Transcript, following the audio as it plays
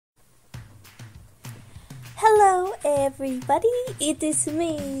Hello everybody, it is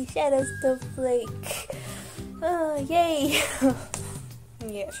me, Shadow Snowflake. Yay!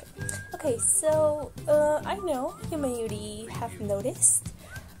 Yeah, sure. Okay, so I know you may have noticed,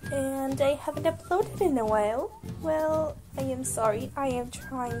 and I haven't uploaded in a while. Well, I am sorry, I am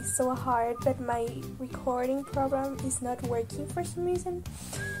trying so hard, but my recording program is not working for some reason,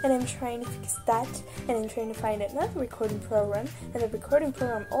 and I'm trying to fix that, and I'm trying to find another recording program, and the recording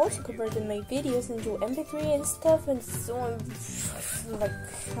program also converted my videos into MP3 and stuff, and so I'm like,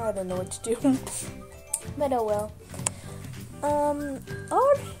 I don't know what to do. But oh well.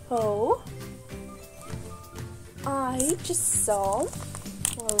 Also, I just saw,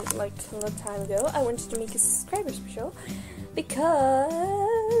 well, like a long time ago, I wanted to make a subscriber special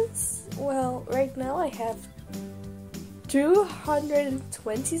because, well, right now I have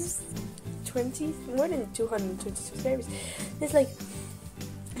 220, more than 220 subscribers. It's like,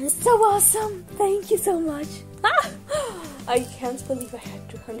 it's so awesome! Thank you so much! I can't believe I had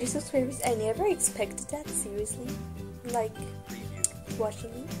 200 subscribers. I never expected that, seriously. Like,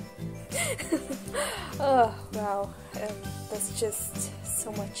 watching me. Oh, wow. That's just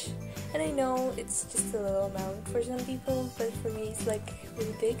so much. And I know it's just a little amount for some people, but for me it's like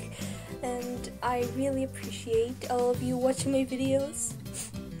really big. And I really appreciate all of you watching my videos.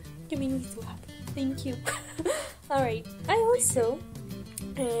 You make me so happy. Thank you. Alright, I also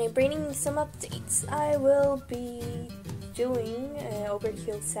bringing some updates. I will be doing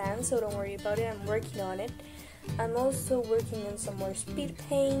Overkill Sand, so don't worry about it. I'm working on it. I'm also working on some more speed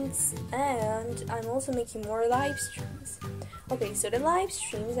paints, and I'm also making more live streams. Okay, so the live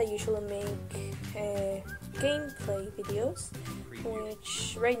streams I usually make gameplay videos,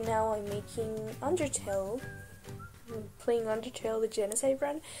 which right now I'm making Undertale. I'm playing Undertale, the Genocide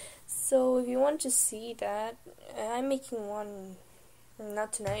run. So if you want to see that, I'm making one,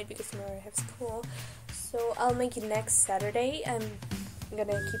 not tonight because tomorrow I have school. So I'll make it next Saturday. I'm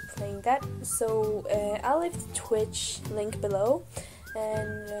gonna keep playing that, so I'll leave the Twitch link below,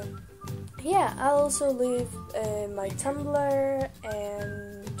 and yeah, I'll also leave my Tumblr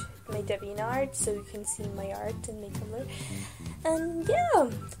and my DeviantArt, so you can see my art and my Tumblr, and yeah,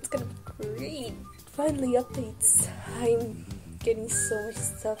 it's gonna be great. Finally, updates. I'm getting so much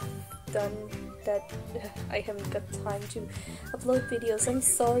stuff done that I haven't got time to upload videos. I'm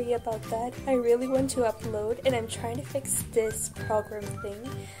sorry about that. I really want to upload, and I'm trying to fix this program thing.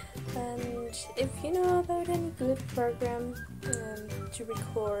 And if you know about any good program to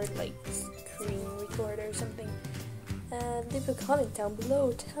record, like screen recorder or something, leave a comment down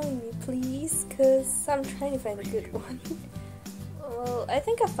below telling me, please, because I'm trying to find a good one. Well, I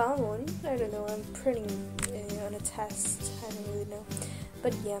think I found one. I don't know, I'm printing on a test. I don't really know.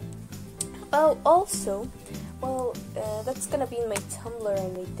 But yeah. Oh, also, well, that's gonna be in my Tumblr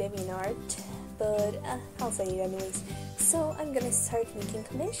and my DeviantArt, but I'll say it anyways. So I'm gonna start making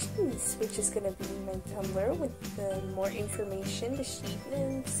commissions, which is gonna be in my Tumblr with more information, the sheet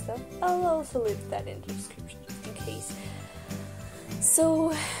and stuff. I'll also leave that in the description just in case.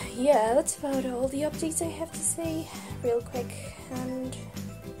 So yeah, that's about all the updates I have to say real quick. And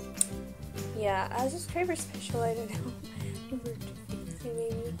yeah, a subscriber special, I don't know.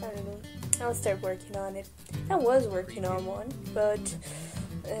 Maybe, I don't know. I'll start working on it. I was working on one, but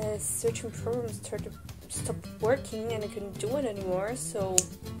certain programs stopped working and I couldn't do it anymore, so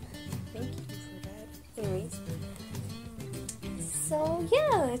thank you for that. Anyways, so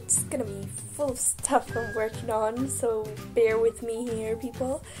yeah, it's gonna be full of stuff I'm working on, so bear with me here,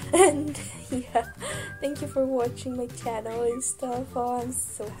 people. And yeah, thank you for watching my channel and stuff. Oh, I'm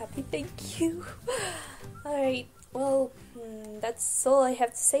so happy, thank you. Alright, well, that's all I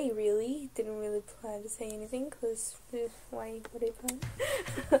have to say, really. Didn't really plan to say anything, because why would I plan?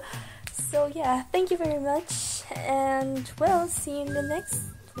 So yeah, thank you very much, and well, see you in the next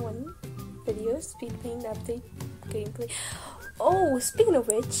one. Video, speed paint, update, gameplay. Oh, speaking of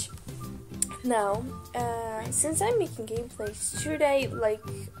which, now, since I'm making gameplays, should I, like,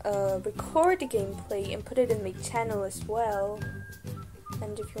 record the gameplay and put it in my channel as well?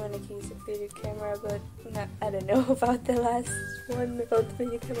 And if you want to use a video camera, but I don't know about the last one, about the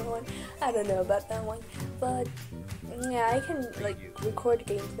video camera one. I don't know about that one, but yeah, I can like record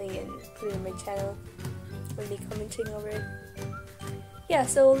gameplay and put it in my channel and be commenting over it. Yeah,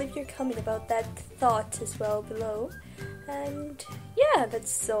 so leave your comment about that thought as well below. And yeah,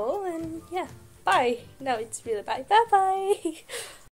 that's all. And yeah, bye. Now it's really bye. Bye bye.